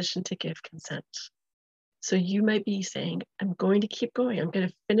in a position to give consent. So you might be saying, I'm going to keep going. I'm going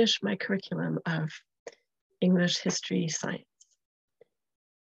to finish my curriculum of English, history, science.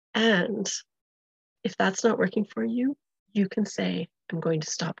 And if that's not working for you, you can say, I'm going to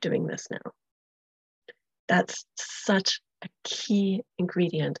stop doing this now. That's such a key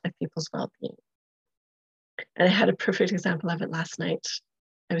ingredient of people's well-being. And I had a perfect example of it last night.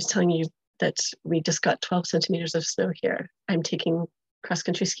 I was telling you that we just got 12 centimeters of snow here. I'm taking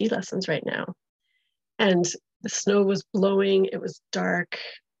cross-country ski lessons right now. And the snow was blowing, it was dark,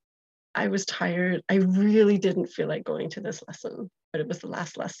 I was tired. I really didn't feel like going to this lesson, but it was the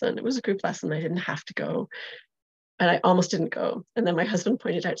last lesson. It was a group lesson, I didn't have to go. And I almost didn't go. And then my husband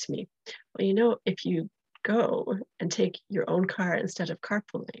pointed out to me, well, you know, if you go and take your own car instead of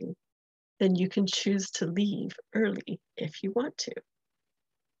carpooling, then you can choose to leave early if you want to.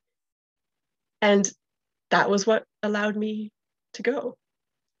 And that was what allowed me to go.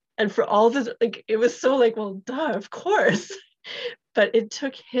 And for all the, like, it was so like, well, duh, of course. But it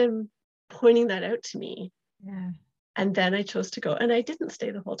took him pointing that out to me. Yeah. And then I chose to go. And I didn't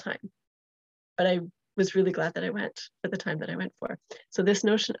stay the whole time. But I was really glad that I went for the time that I went for. So this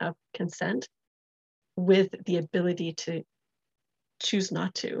notion of consent with the ability to choose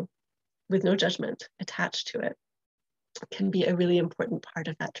not to, with no judgment attached to it, can be a really important part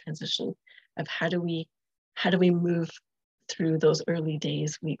of that transition of how do we move through those early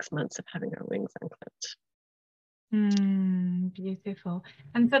days, weeks, months of having our wings unclipped. Beautiful.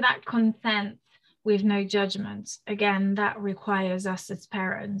 And for that consent with no judgment, again, that requires us as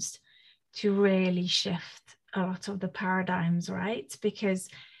parents to really shift a lot of the paradigms, right? Because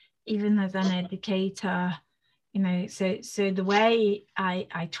even as an educator, you know, so the way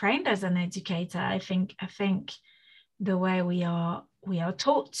I trained as an educator, I think the way we are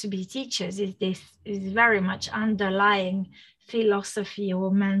taught to be teachers is very much underlying philosophy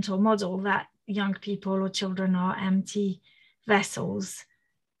or mental model that young people or children are empty vessels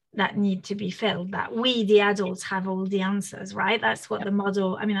that need to be filled, that we the adults have all the answers, right? That's what the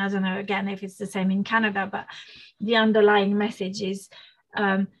model, I mean, I don't know again if it's the same in Canada, but the underlying message is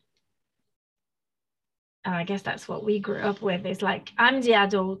and I guess that's what we grew up with, is like, I'm the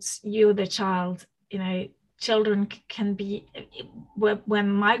adult, you're the child. You know, children can be,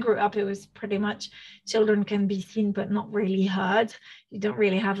 when I grew up, it was pretty much children can be seen but not really heard. You don't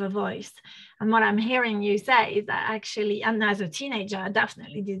really have a voice. And what I'm hearing you say is that actually, and as a teenager, I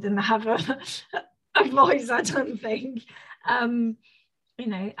definitely didn't have a voice, I don't think. You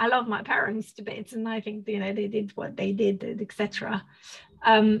know, I love my parents to bits, and I think, you know, they did what they did, etc.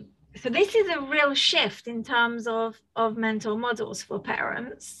 So this is a real shift in terms of mental models for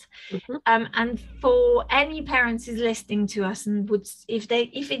parents. And for any parents who's listening to us and would, if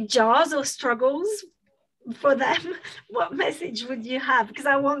it jars or struggles for them, what message would you have? Because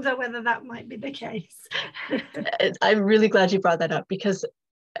I wonder whether that might be the case. I'm really glad you brought that up, because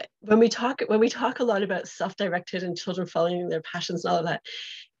when we talk a lot about self-directed and children following their passions and all of that,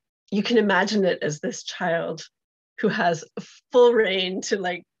 you can imagine it as this child who has full reign to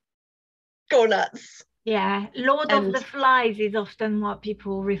like go nuts. Yeah, Lord of the Flies is often what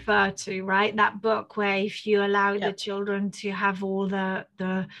people refer to, right? That book where if you allow the children to have all the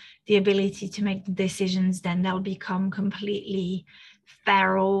ability to make decisions, then they'll become completely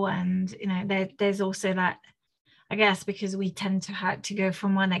feral. And you know, there's also that, I guess, because we tend to have to go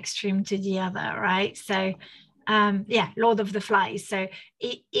from one extreme to the other, right? So Lord of the Flies. So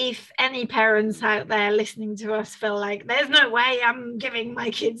if any parents out there listening to us feel like there's no way I'm giving my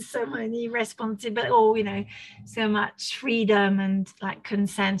kids so many responsibility, or you know, so much freedom and like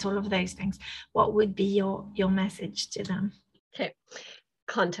consent, all of those things, what would be your message to them? Okay,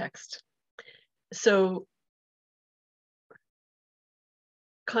 context. So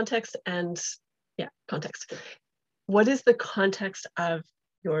context. What is the context of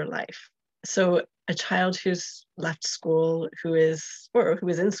your life? So a child who's left school, who is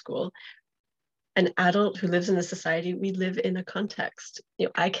in school, an adult who lives in a society, we live in a context. You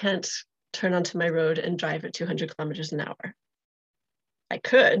know, I can't turn onto my road and drive at 200 kilometers an hour. I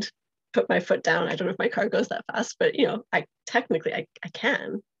could put my foot down. I don't know if my car goes that fast, but you know, I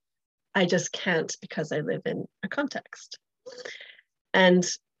can. I just can't because I live in a context. And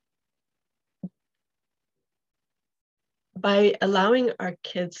by allowing our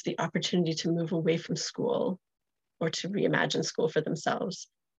kids the opportunity to move away from school or to reimagine school for themselves,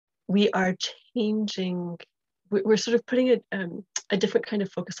 we are changing, we're sort of putting a different kind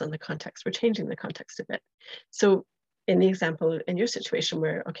of focus on the context. We're changing the context a bit. So in the example, in your situation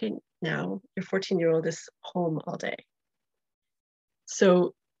where, okay, now your 14-year-old is home all day.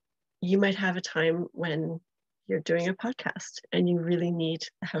 So you might have a time when you're doing a podcast and you really need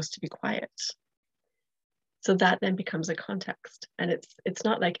the house to be quiet. So that then becomes a context. And it's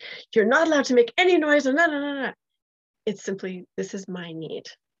not like you're not allowed to make any noise or no. It's simply, this is my need.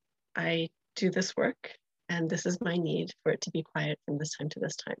 I do this work and this is my need for it to be quiet from this time to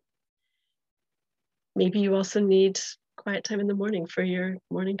this time. Maybe you also need quiet time in the morning for your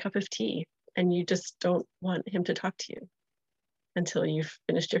morning cup of tea, and you just don't want him to talk to you until you've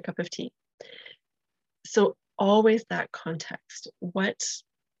finished your cup of tea. So always that context.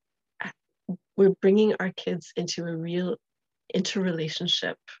 We're bringing our kids into a real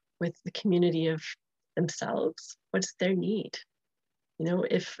interrelationship with the community of themselves. What's their need? You know,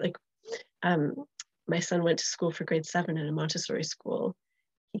 if like my son went to school for grade 7 in a Montessori school,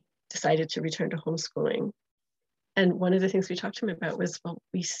 he decided to return to homeschooling. And one of the things we talked to him about was, well,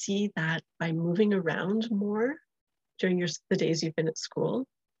 we see that by moving around more during the days you've been at school,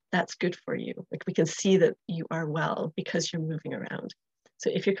 that's good for you. Like we can see that you are well because you're moving around. So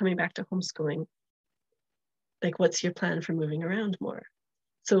if you're coming back to homeschooling, like what's your plan for moving around more?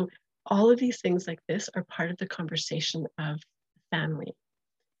 So all of these things like this are part of the conversation of family,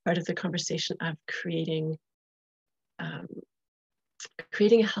 part of the conversation of creating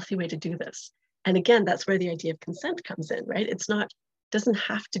a healthy way to do this. And again, that's where the idea of consent comes in, right? Doesn't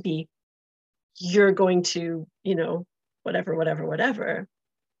have to be, you're going to, you know, whatever.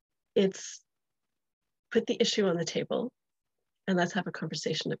 It's put the issue on the table and let's have a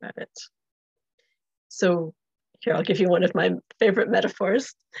conversation about it. So here, I'll give you one of my favorite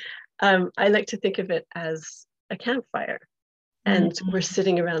metaphors. I like to think of it as a campfire, and we're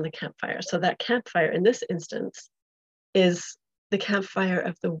sitting around the campfire. So that campfire in this instance is the campfire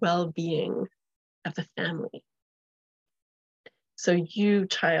of the well-being of the family. So you,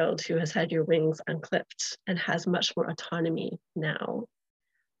 child who has had your wings unclipped and has much more autonomy now,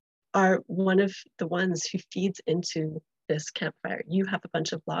 are one of the ones who feeds into this campfire. You have a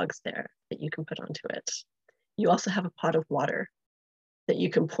bunch of logs there that you can put onto it. You also have a pot of water that you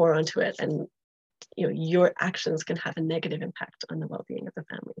can pour onto it, and you know your actions can have a negative impact on the well-being of the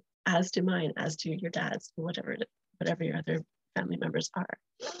family, as do mine, as do your dad's, whatever your other family members are.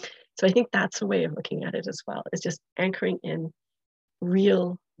 So I think that's a way of looking at it as well, is just anchoring in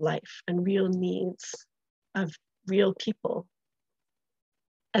real life and real needs of real people.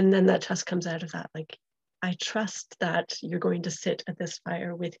 And then that trust comes out of that, like, I trust that you're going to sit at this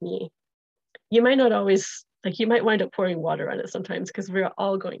fire with me. You might not always, like, you might wind up pouring water on it sometimes, because we're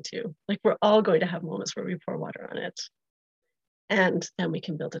all going to have moments where we pour water on it, and then we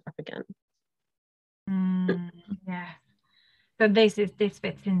can build it up again. Yeah. So this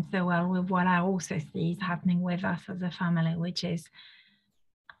fits in so well with what I also see is happening with us as a family, which is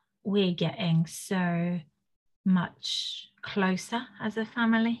we're getting so much closer as a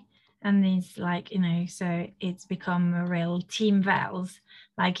family. And it's like, you know, so it's become a real team vows,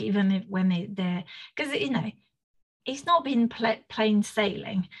 like even if when they're, because, you know, it's not been plain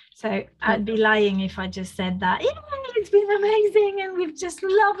sailing. So I'd be lying if I just said that, yeah, it's been amazing and we've just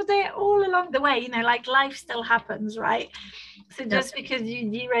loved it all along the way, you know, like life still happens, right? So just because you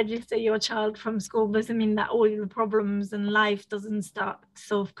deregister your child from school doesn't mean that all the problems and life doesn't sort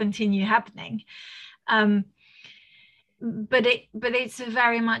of continue happening. But it's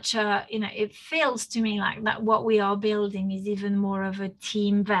very much you know, it feels to me like that what we are building is even more of a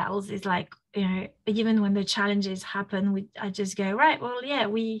team vows. It's like, you know, even when the challenges happen, I just go, right, well, yeah,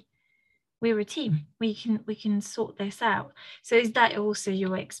 we're a team, we can sort this out. So is that also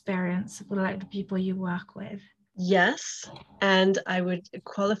your experience with like the people you work with? Yes, and I would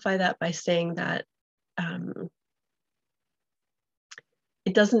qualify that by saying that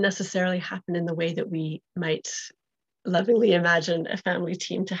it doesn't necessarily happen in the way that we might lovingly imagine a family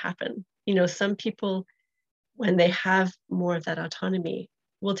team to happen. You know, some people, when they have more of that autonomy,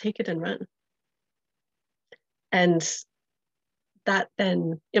 will take it and run. And that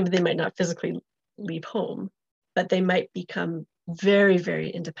then, you know, they might not physically leave home, but they might become very, very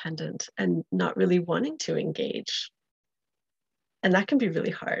independent and not really wanting to engage. And that can be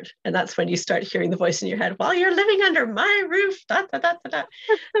really hard. And that's when you start hearing the voice in your head, well, you're living under my roof, da, da, da, da, da.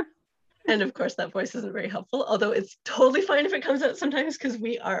 And of course, that voice isn't very helpful, although it's totally fine if it comes out sometimes, because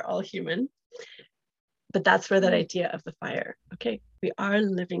we are all human. But that's where that idea of the fire, okay, we are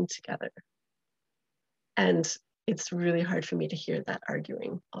living together. And it's really hard for me to hear that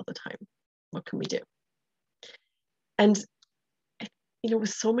arguing all the time. What can we do? And with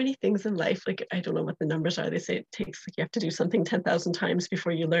so many things in life, like, I don't know what the numbers are. They say it takes, like, you have to do something 10,000 times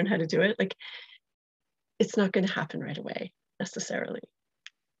before you learn how to do it. Like, it's not going to happen right away necessarily.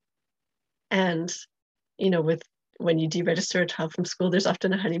 And, when you deregister a child from school, there's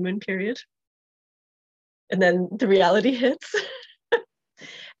often a honeymoon period. And then the reality hits.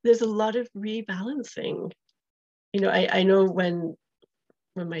 There's a lot of rebalancing. I know when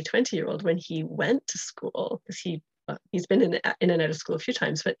my 20-year-old, when he went to school, because he's been in and out of school a few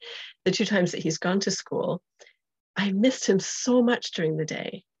times, but the 2 times that he's gone to school, I missed him so much during the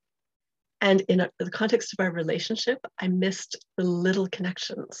day. And in the context of our relationship, I missed the little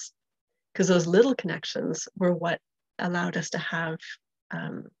connections, because those little connections were what allowed us to have a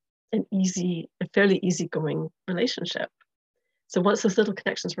fairly easygoing relationship. So once those little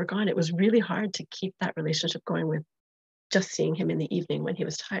connections were gone, it was really hard to keep that relationship going with just seeing him in the evening when he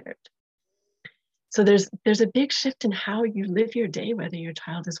was tired. So there's a big shift in how you live your day, whether your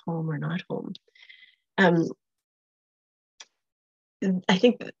child is home or not home. I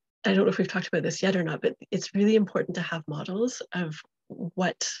think, I don't know if we've talked about this yet or not, but it's really important to have models of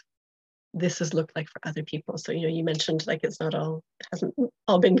what this has looked like for other people. So, you mentioned, like, hasn't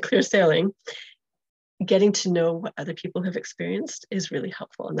all been clear sailing. Getting to know what other people have experienced is really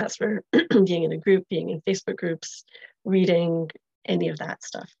helpful. And that's where being in a group, being in Facebook groups, reading, any of that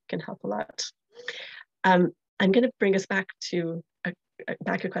stuff can help a lot. I'm going to bring us back to a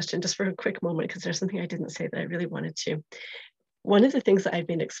question just for a quick moment, because there's something I didn't say that I really wanted to. One of the things that I've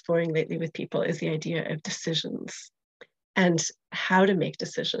been exploring lately with people is the idea of decisions and how to make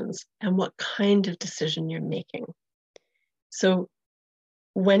decisions and what kind of decision you're making. So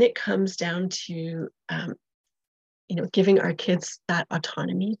when it comes down to, giving our kids that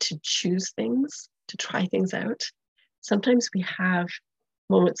autonomy to choose things, to try things out, sometimes we have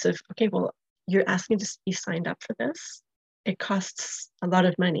moments of, okay, well, you're asking to be signed up for this. It costs a lot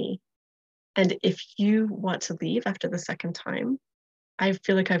of money. And if you want to leave after the second time, I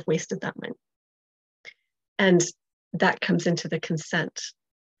feel like I've wasted that money. And that comes into the consent.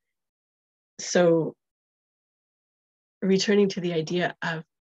 So returning to the idea of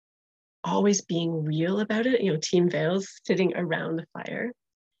always being real about it, team veils, sitting around the fire.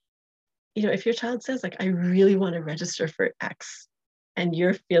 If your child says, like, I really want to register for X, and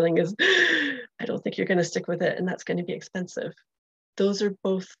your feeling is, I don't think you're going to stick with it, and that's going to be expensive. Those are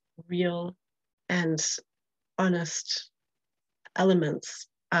both real and honest elements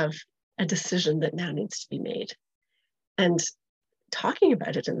of a decision that now needs to be made. And talking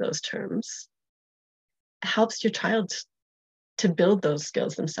about it in those terms helps your child to build those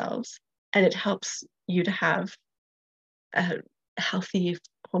skills themselves. And it helps you to have a healthy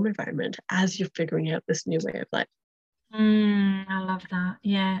home environment as you're figuring out this new way of life. I love that.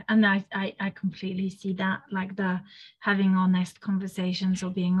 Yeah. And I completely see that, like the having honest conversations or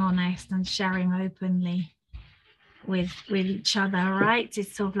being honest and sharing openly with each other, right?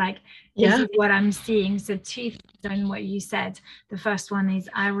 It's sort of like, this is what I'm seeing. So 2 things on what you said. The first one is,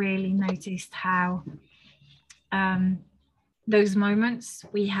 I really noticed how those moments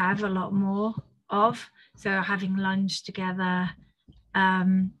we have a lot more of. So having lunch together,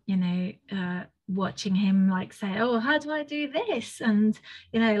 watching him, like, say, oh, how do I do this? And,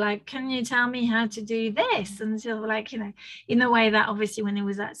 like, can you tell me how to do this? And so, like, in a way that obviously when he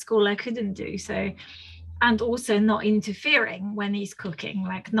was at school, I couldn't do. So, and also not interfering when he's cooking,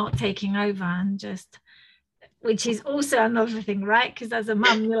 like not taking over, and just, which is also another thing, right? Because as a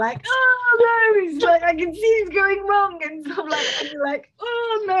mum, you're like, oh no, it's like, I can see it's going wrong, and so, like, and you're like,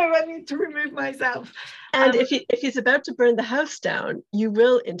 oh no, I need to remove myself. And if he's about to burn the house down, you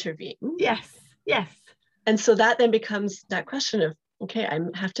will intervene. Yes. And so that then becomes that question of, okay, I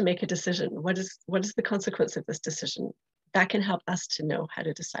have to make a decision. What is the consequence of this decision? That can help us to know how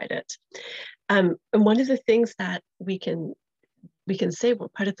to decide it. And one of the things that we can say,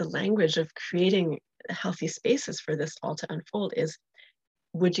 well, part of the language of creating healthy spaces for this all to unfold is,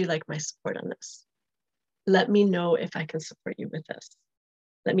 would you like my support on this? Let me know if I can support you with this.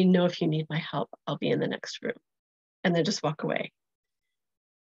 Let me know if you need my help. I'll be in the next room. And then just walk away.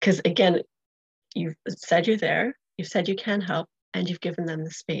 Because again, you've said you're there, you've said you can help, and you've given them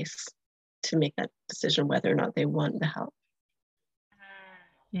the space to make that decision whether or not they want the help.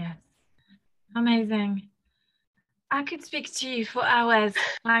 Yes. Amazing. I could speak to you for hours,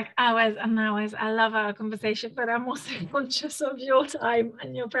 like hours and hours. I love our conversation, but I'm also conscious of your time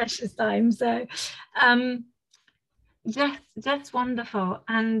and your precious time. So just wonderful.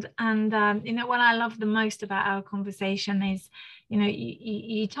 And what I love the most about our conversation is,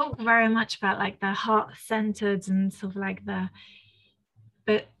 you talk very much about, like, the heart-centered and sort of like the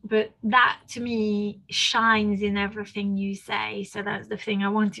but that to me shines in everything you say. So that's the thing I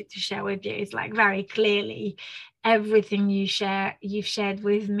wanted to share with you. It's like very clearly everything you've shared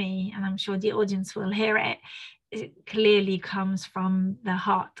with me, and I'm sure the audience will hear it. It clearly comes from the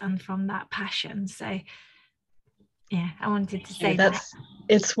heart and from that passion. So yeah, I wanted to say that.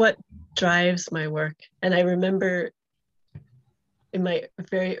 It's what drives my work. And I remember in my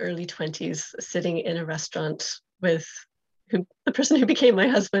very early 20s sitting in a restaurant with the person who became my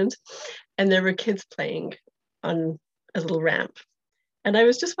husband, and there were kids playing on a little ramp. And I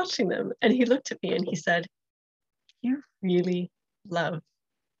was just watching them, and he looked at me and he said, "You really love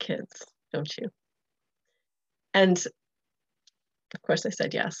kids, don't you?" And of course I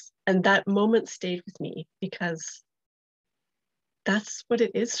said yes. And that moment stayed with me, because that's what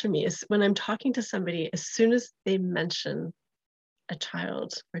it is for me, is when I'm talking to somebody, as soon as they mention a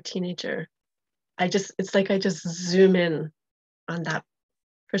child or teenager, it's like I just zoom in on that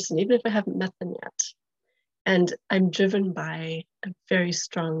person, even if I haven't met them yet. And I'm driven by a very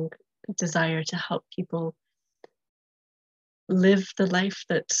strong desire to help people live the life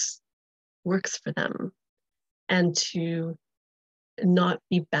that works for them, and to not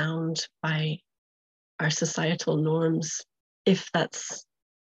be bound by our societal norms, if it's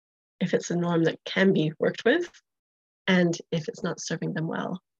a norm that can be worked with, and if it's not serving them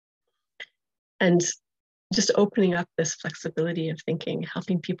well. And just opening up this flexibility of thinking,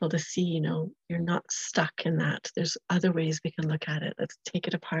 helping people to see, you're not stuck in that. There's other ways we can look at it. Let's take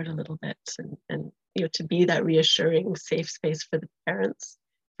it apart a little bit, and to be that reassuring, safe space for the parents,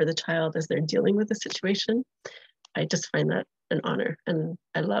 for the child as they're dealing with the situation. I just find that an honor, and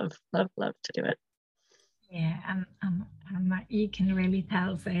I love, love, love to do it. Yeah, and you can really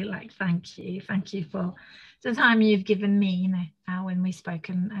tell. So, like, thank you for the time you've given me. When we spoke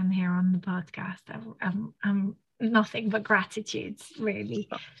and here on the podcast, I'm nothing but gratitude, really.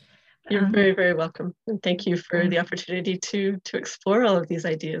 You're very, very welcome, and thank you for the opportunity to explore all of these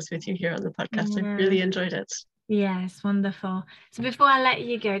ideas with you here on the podcast. I really enjoyed it. Yes, wonderful. So before I let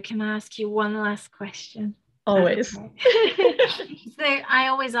you go, can I ask you one last question? Always. Okay. So I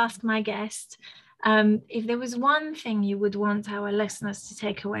always ask my guests, if there was one thing you would want our listeners to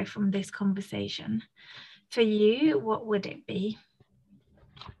take away from this conversation, for you, what would it be?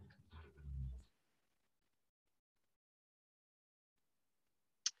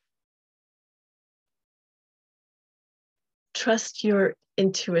 Trust your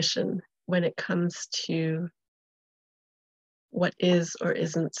intuition when it comes to what is or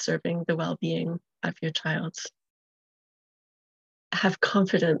isn't serving the well-being of your child. Have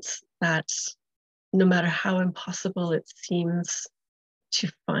confidence that no matter how impossible it seems to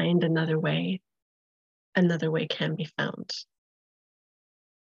find another way can be found.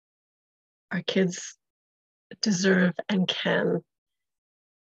 Our kids deserve and can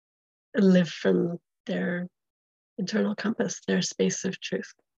live from their internal compass, their space of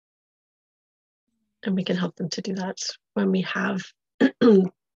truth. And we can help them to do that when we have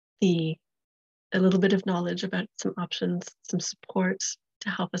a little bit of knowledge about some options, some support to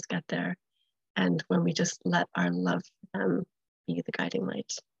help us get there, and when we just let our love for them be the guiding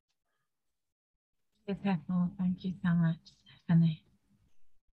light. Beautiful. Thank you so much, Stephanie.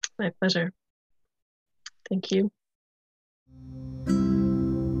 My pleasure. Thank you.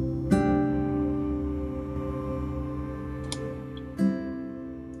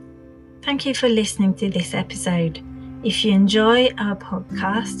 Thank you for listening to this episode. If you enjoy our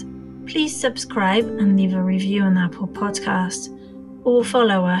podcast, please subscribe and leave a review on Apple Podcasts, or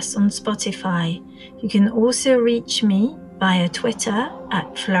follow us on Spotify. You can also reach me via Twitter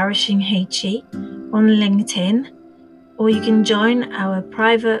 @flourishinghe, on LinkedIn, or you can join our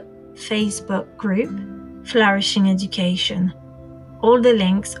private Facebook group, Flourishing Education. All the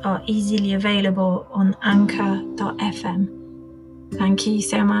links are easily available on anchor.fm. Thank you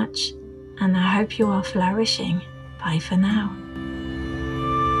so much, and I hope you are flourishing. Bye for now.